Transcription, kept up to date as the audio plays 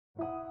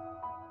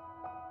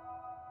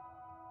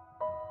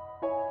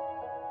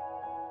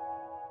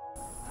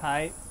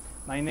Hi,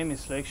 my name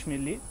is Loic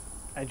Schmidli.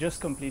 I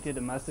just completed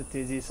a master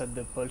thesis at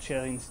the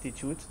Polcher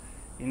Institute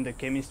in the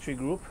chemistry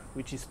group,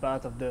 which is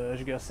part of the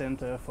Oeschger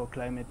Center for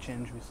Climate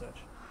Change Research.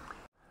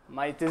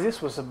 My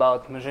thesis was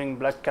about measuring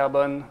black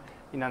carbon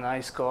in an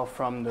ice core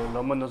from the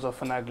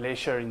Lomonosovana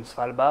Glacier in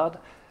Svalbard.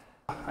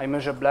 I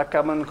measured black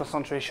carbon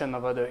concentration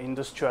over the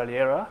industrial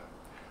era,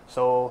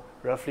 so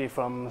roughly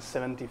from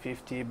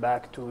 1750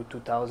 back to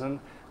 2000,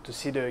 to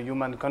see the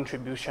human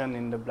contribution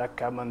in the black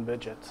carbon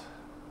budget.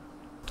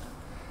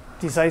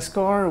 This ice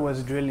core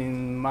was drilled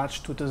in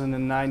March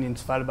 2009 in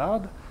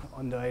Svalbard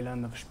on the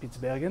island of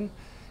Spitsbergen,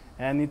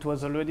 and it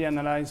was already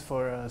analyzed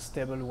for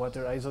stable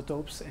water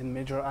isotopes and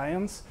major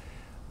ions,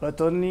 but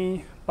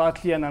only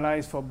partly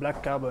analyzed for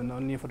black carbon,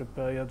 only for the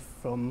period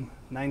from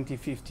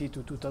 1950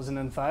 to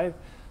 2005.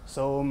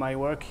 So my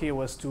work here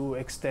was to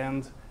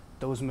extend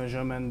those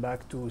measurements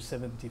back to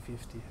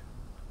 1750.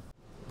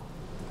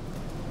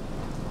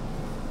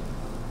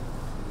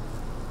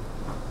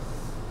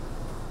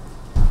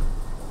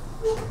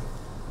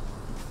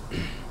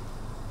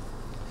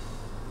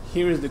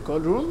 Here is the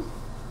cold room.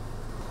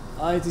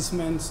 It is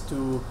meant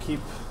to keep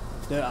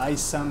the ice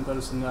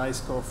samples in the ice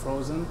core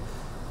frozen,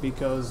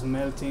 because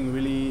melting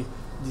really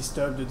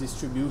disturbs the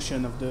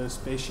distribution of the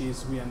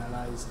species we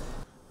analyze.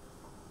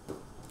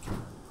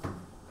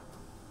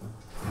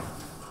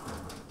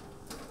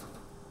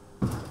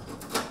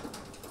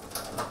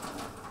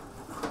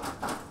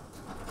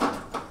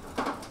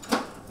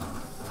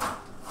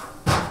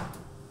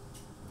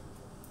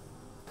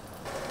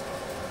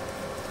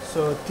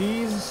 So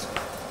these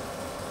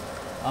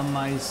are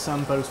my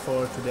samples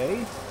for today.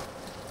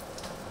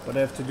 What I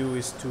have to do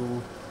is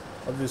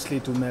obviously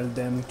to melt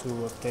them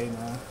to obtain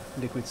a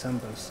liquid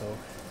sample. So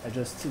I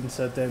just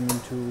insert them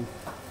into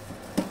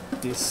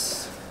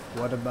this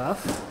water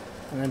bath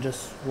and I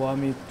just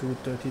warm it to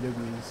 30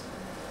 degrees.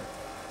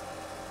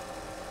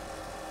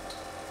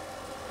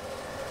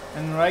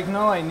 And right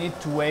now I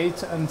need to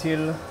wait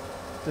until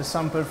the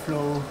sample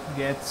flow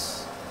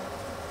gets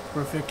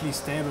perfectly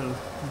stable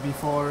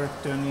before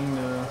turning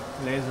the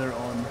laser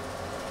on.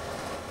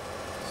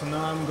 So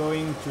now I'm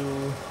going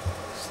to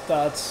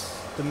start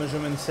the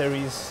measurement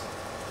series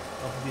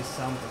of these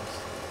samples.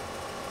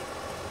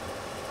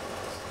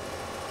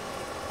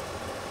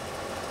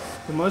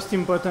 The most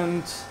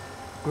important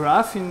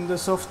graph in the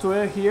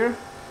software here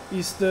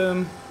is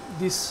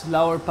this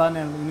lower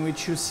panel, in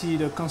which you see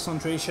the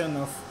concentration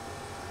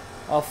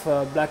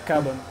of black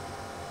carbon.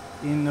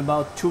 In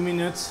about 2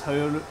 minutes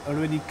I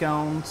already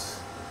count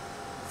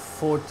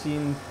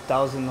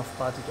 14,000 of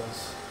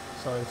particles.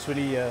 So it's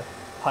really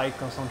high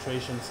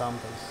concentration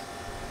samples.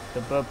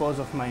 The purpose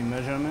of my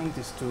measurement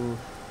is to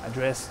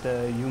address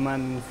the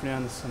human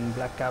influence on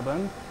black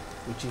carbon,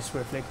 which is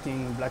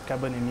reflecting black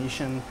carbon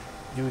emission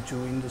due to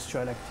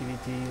industrial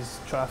activities,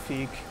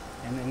 traffic,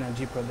 and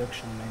energy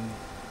production mainly.